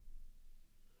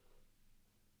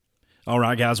All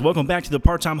right, guys, welcome back to the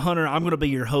Part-Time Hunter. I'm going to be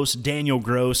your host, Daniel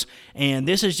Gross, and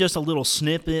this is just a little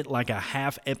snippet, like a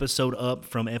half episode up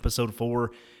from episode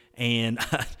 4. And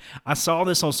I saw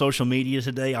this on social media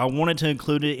today. I wanted to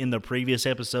include it in the previous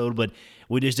episode, but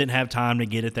we just didn't have time to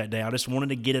get it that day. I just wanted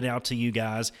to get it out to you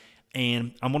guys.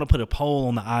 And I'm going to put a poll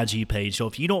on the IG page. So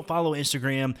if you don't follow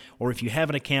Instagram, or if you have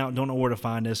an account, don't know where to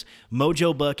find us,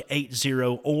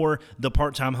 MojoBuck80 or the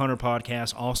Part-Time Hunter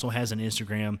Podcast also has an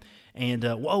Instagram. And,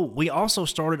 we also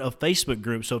started a Facebook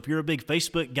group. So if you're a big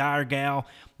Facebook guy or gal,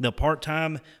 the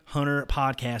Part-Time Hunter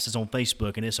Podcast is on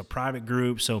Facebook, and it's a private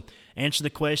group. So answer the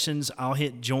questions. I'll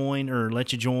hit join or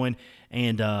let you join,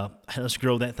 and let's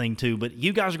grow that thing too. But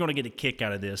you guys are going to get a kick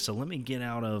out of this. So let me get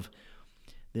out of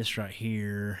this right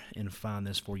here and find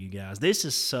this for you guys. This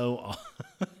is so...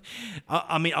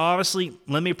 obviously,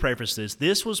 let me preface this.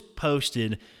 This was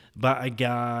posted by a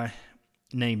guy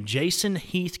named Jason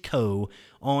Heath Coe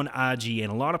on IG,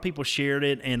 and a lot of people shared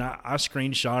it, and I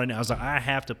screenshot it, and I was like, I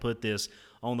have to put this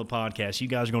on the podcast. You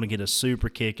guys are going to get a super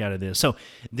kick out of this. So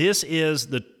this is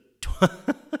the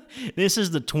this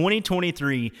is the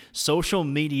 2023 social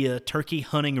media turkey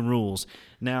hunting rules.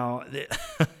 Now,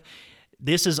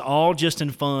 this is all just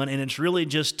in fun, and it's really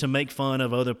just to make fun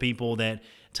of other people that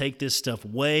take this stuff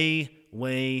way,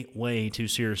 way, way too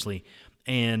seriously.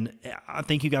 And I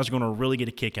think you guys are going to really get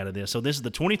a kick out of this. So this is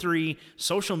the 23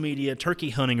 social media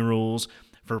turkey hunting rules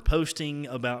for posting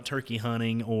about turkey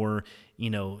hunting, or,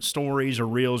 stories or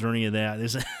reels or any of that.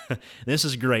 This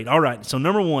is great. All right, so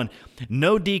number 1,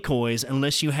 no decoys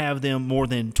unless you have them more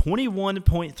than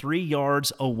 21.3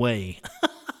 yards away.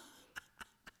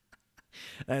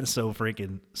 That's so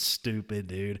freaking stupid,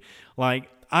 dude. Like,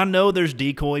 I know there's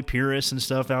decoy purists and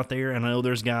stuff out there, and I know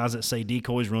there's guys that say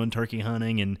decoys ruin turkey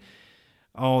hunting and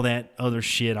all that other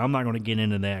shit. I'm not going to get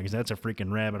into that because that's a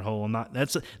freaking rabbit hole.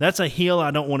 That's a hill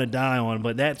I don't want to die on,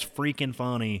 but that's freaking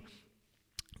funny.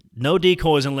 No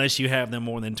decoys unless you have them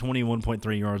more than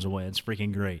 21.3 yards away. It's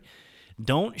freaking great.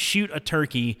 Don't shoot a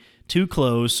turkey too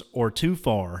close or too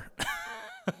far.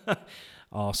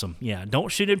 Awesome. Yeah, don't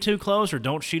shoot him too close or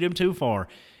don't shoot him too far.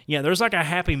 Yeah, there's like a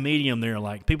happy medium there.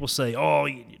 Like, people say,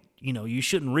 you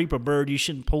shouldn't reap a bird. You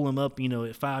shouldn't pull him up,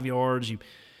 at 5 yards.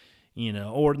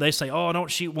 Or they say,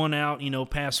 don't shoot one out,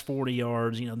 past 40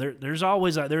 yards. There's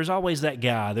always that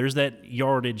guy. There's that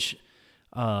yardage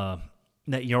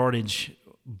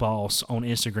boss on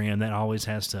Instagram that always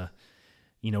has to,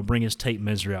 bring his tape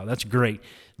measure out. That's great.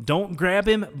 Don't grab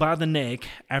him by the neck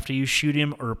after you shoot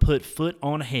him or put foot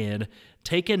on head.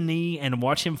 Take a knee and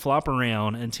watch him flop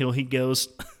around until he goes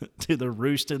to the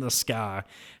roost in the sky.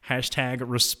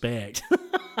 #respect.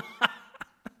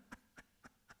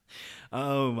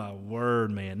 Oh, my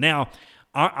word, man. Now,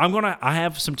 I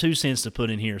have some 2 cents to put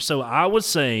in here. So I would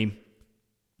say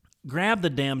grab the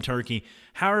damn turkey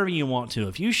however you want to.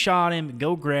 If you shot him,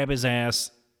 go grab his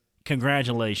ass.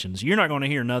 Congratulations. You're not going to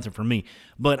hear nothing from me.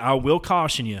 But I will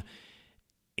caution you,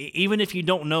 even if you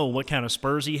don't know what kind of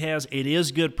spurs he has, it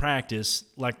is good practice.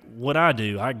 Like what I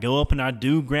do, I go up and I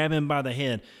do grab him by the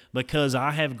head, because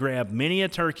I have grabbed many a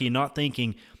turkey not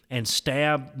thinking and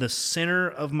stabbed the center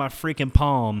of my freaking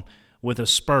palm with a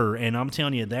spur, and I'm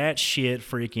telling you, that shit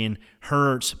freaking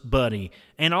hurts, buddy.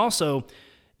 And also,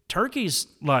 turkeys,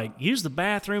 use the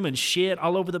bathroom and shit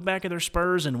all over the back of their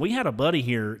spurs, and we had a buddy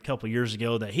here a couple years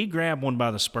ago that he grabbed one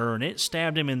by the spur, and it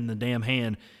stabbed him in the damn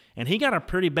hand, and he got a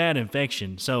pretty bad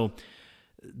infection. So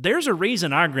there's a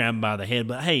reason I grab him by the head,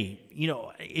 but hey,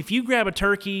 if you grab a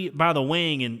turkey by the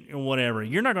wing and whatever,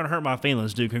 you're not going to hurt my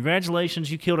feelings, dude. Congratulations,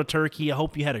 you killed a turkey. I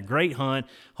hope you had a great hunt.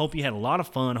 Hope you had a lot of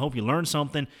fun. Hope you learned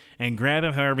something, and grab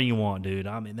him however you want, dude.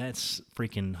 I mean, that's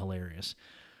freaking hilarious.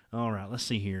 All right, let's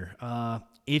see here.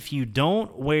 If you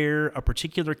don't wear a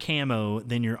particular camo,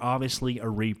 then you're obviously a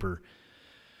reaper.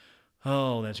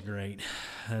 Oh, that's great.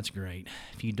 That's great.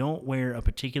 If you don't wear a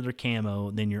particular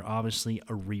camo, then you're obviously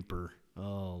a reaper.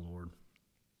 Oh, Lord.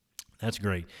 That's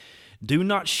great. Do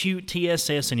not shoot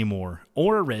TSS anymore,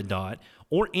 or a red dot,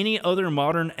 or any other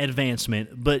modern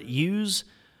advancement, but use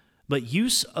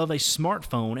of a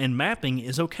smartphone and mapping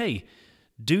is okay.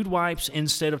 Dude wipes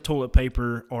instead of toilet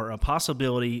paper are a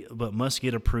possibility, but must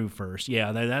get approved first.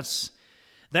 Yeah,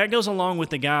 that goes along with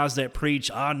the guys that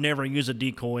preach, I never use a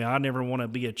decoy, I never want to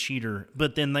be a cheater,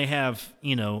 but then they have,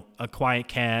 a Quiet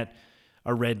Cat,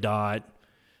 a red dot,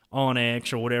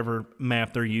 OnX, or whatever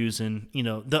map they're using,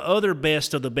 the other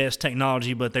best of the best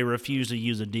technology, but they refuse to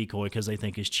use a decoy because they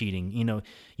think it's cheating.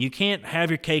 You can't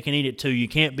have your cake and eat it too. You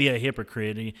can't be a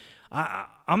hypocrite.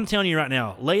 I'm telling you right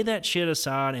now, lay that shit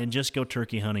aside and just go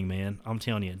turkey hunting, man. I'm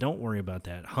telling you, don't worry about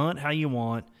that. Hunt how you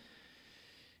want.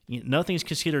 Nothing's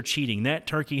considered cheating. That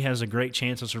turkey has a great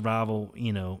chance of survival.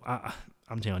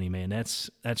 I'm telling you, man, that's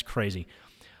crazy.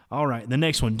 All right, the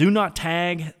next one. Do not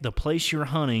tag the place you're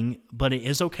hunting, but it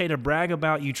is okay to brag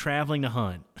about you traveling to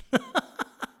hunt.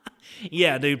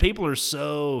 Yeah, dude, people are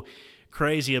so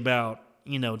crazy about,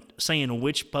 saying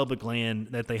which public land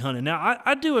that they hunt in. Now,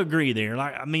 I do agree there.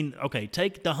 Okay,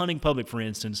 take the hunting public, for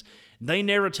instance. They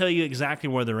never tell you exactly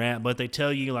where they're at, but they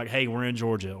tell you, like, hey, we're in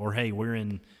Georgia, or hey, we're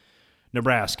in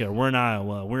Nebraska, we're in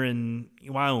Iowa, we're in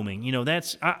Wyoming.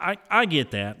 I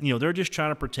get that. They're just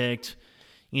trying to protect,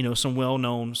 some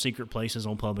well-known secret places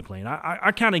on public land.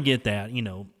 I kind of get that,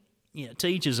 to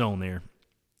each his own there.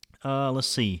 Let's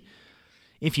see.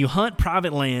 If you hunt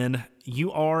private land,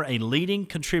 you are a leading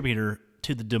contributor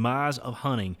to the demise of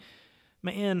hunting.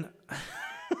 Man,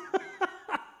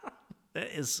 that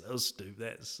is so stupid.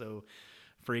 That is so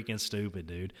freaking stupid,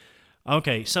 dude.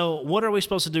 Okay, so what are we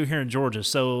supposed to do here in Georgia?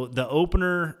 So the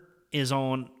opener is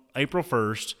on April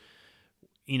 1st,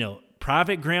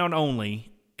 private ground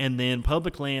only, and then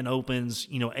public land opens,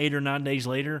 8 or 9 days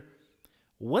later.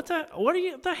 What the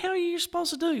hell are you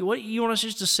supposed to do? What, you want us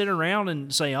just to sit around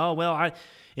and say, oh, well,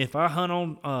 if I hunt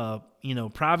on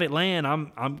private land,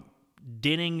 I'm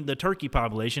denting the turkey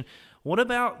population. What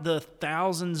about the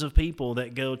thousands of people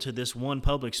that go to this one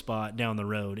public spot down the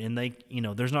road and they,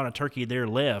 there's not a turkey there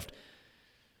left?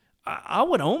 I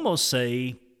would almost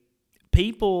say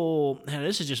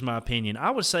this is just my opinion, I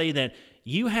would say that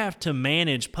you have to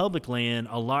manage public land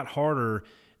a lot harder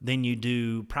than you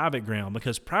do private ground,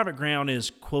 because private ground is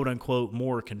quote unquote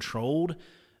more controlled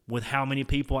with how many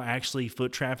people actually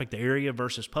foot traffic the area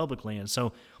versus public land.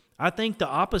 So I think the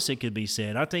opposite could be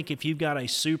said. I think if you've got a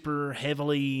super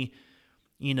heavily,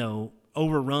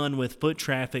 overrun with foot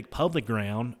traffic public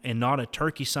ground and not a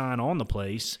turkey sign on the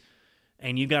place,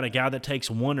 and you got a guy that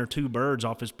takes 1 or 2 birds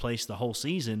off his place the whole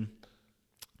season,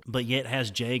 but yet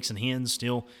has jakes and hens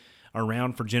still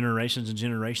around for generations and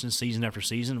generations, season after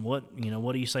season, what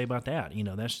do you say about that?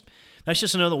 That's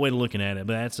just another way of looking at it,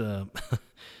 but that's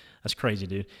that's crazy,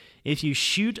 dude. If you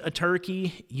shoot a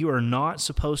turkey, you are not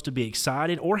supposed to be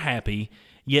excited or happy,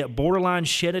 yet borderline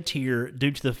shed a tear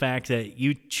due to the fact that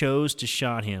you chose to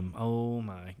shot him. Oh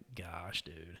my gosh,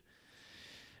 dude.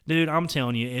 Dude, I'm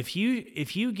telling you, if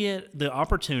you get the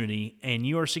opportunity and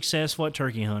you are successful at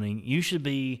turkey hunting, you should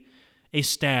be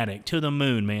ecstatic to the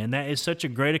moon, man. That is such a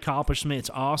great accomplishment. It's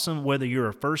awesome, whether you're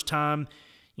a first-time,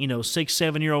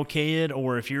 6-7-year-old kid,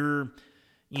 or if you're,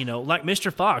 like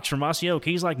Mr. Fox from Oceoke,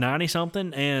 he's like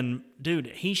 90-something, and, dude,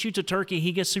 he shoots a turkey,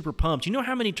 he gets super pumped. You know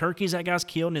how many turkeys that guy's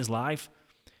killed in his life?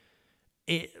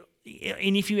 And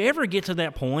if you ever get to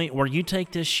that point where you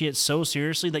take this shit so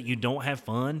seriously that you don't have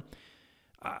fun,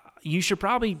 you should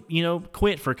probably,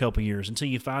 quit for a couple years until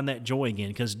you find that joy again.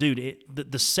 Because, dude,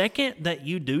 the second that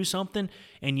you do something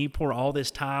and you pour all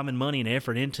this time and money and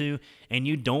effort into, and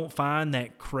you don't find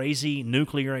that crazy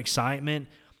nuclear excitement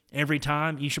every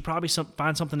time, you should probably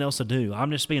find something else to do.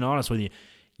 I'm just being honest with you.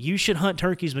 You should hunt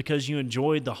turkeys because you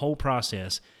enjoyed the whole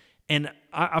process. And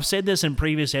I've said this in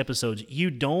previous episodes. You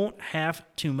don't have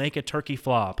to make a turkey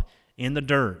flop in the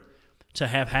dirt to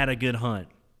have had a good hunt.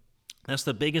 That's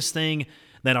the biggest thing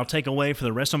that I'll take away for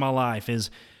the rest of my life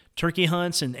is turkey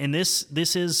hunts. And this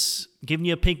is giving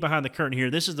you a peek behind the curtain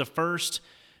here. This is the first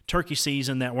turkey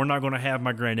season that we're not going to have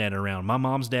my granddad around. My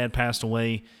mom's dad passed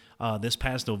away this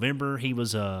past November. He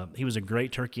was a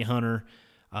great turkey hunter,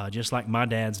 just like my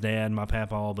dad's dad, my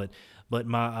papa. But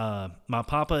my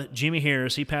papa, Jimmy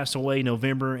Harris, he passed away in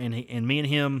November, and me and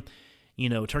him,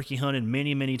 turkey hunted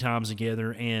many, many times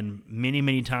together, and many,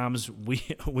 many times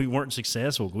we weren't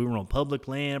successful. We were on public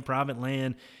land, private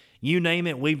land, you name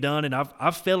it, we've done it.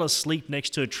 I've fell asleep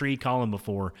next to a tree calling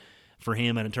before for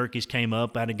him, and the turkeys came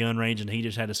up at a gun range, and he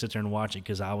just had to sit there and watch it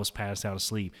because I was passed out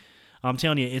asleep. I'm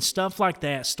telling you, it's stuff like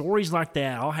that, stories like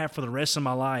that I'll have for the rest of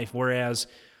my life, whereas,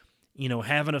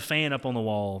 having a fan up on the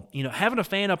wall, having a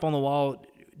fan up on the wall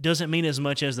doesn't mean as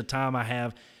much as the time I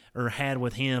have or had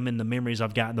with him and the memories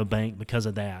I've got in the bank because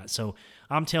of that. So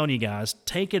I'm telling you guys,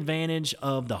 take advantage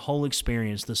of the whole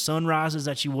experience, the sunrises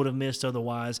that you would have missed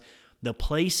otherwise, the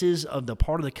places of the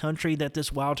part of the country that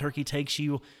this wild turkey takes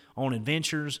you on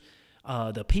adventures,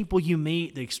 the people you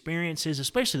meet, the experiences,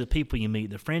 especially the people you meet,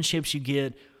 the friendships you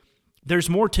get. There's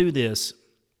more to this,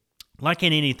 like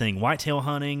in anything, whitetail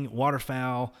hunting,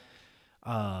 waterfowl,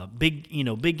 big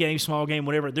game, small game,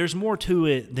 whatever. There's more to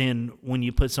it than when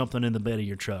you put something in the bed of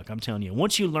your truck. I'm telling you,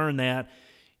 once you learn that,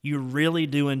 you really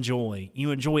do enjoy.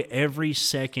 You enjoy every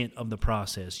second of the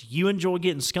process. You enjoy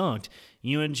getting skunked.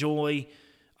 You enjoy,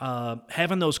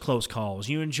 having those close calls.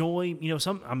 You enjoy,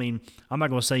 I'm not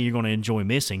going to say you're going to enjoy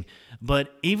missing,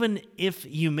 but even if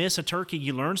you miss a turkey,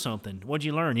 you learn something. What'd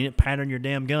you learn? You didn't pattern your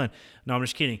damn gun. No, I'm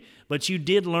just kidding. But you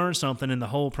did learn something in the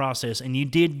whole process, and you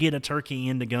did get a turkey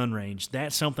into gun range.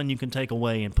 That's something you can take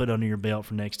away and put under your belt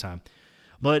for next time.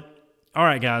 But, all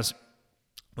right, guys,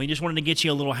 we just wanted to get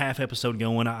you a little half episode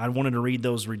going. I wanted to read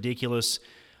those ridiculous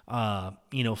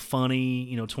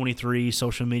funny, 23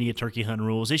 social media turkey hunting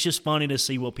rules. It's just funny to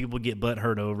see what people get butt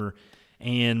hurt over.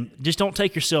 And just don't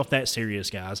take yourself that serious,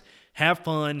 guys. Have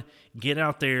fun. Get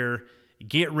out there.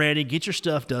 Get ready. Get your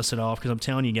stuff dusted off, because I'm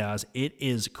telling you guys, it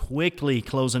is quickly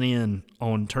closing in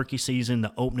on turkey season,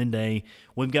 the opening day.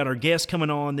 We've got our guest coming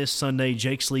on this Sunday,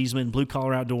 Jake Sleesman, Blue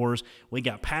Collar Outdoors. We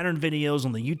got pattern videos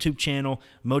on the YouTube channel,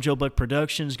 Mojo Buck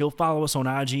Productions. Go follow us on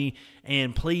IG.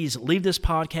 And please leave this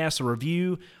podcast a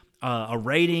review, a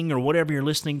rating, or whatever you're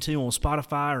listening to on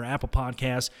Spotify or Apple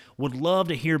Podcasts. Would love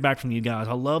to hear back from you guys.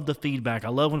 I love the feedback. I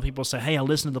love when people say, hey, I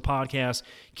listened to the podcast.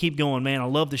 Keep going, man. I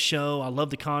love the show. I love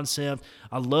the concept.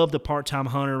 I love the part-time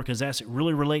hunter, because it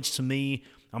really relates to me.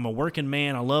 I'm a working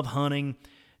man. I love hunting.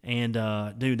 And,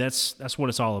 dude, that's what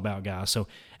it's all about, guys. So,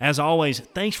 as always,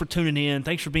 thanks for tuning in.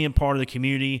 Thanks for being part of the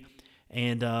community.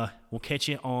 And we'll catch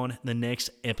you on the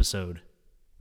next episode.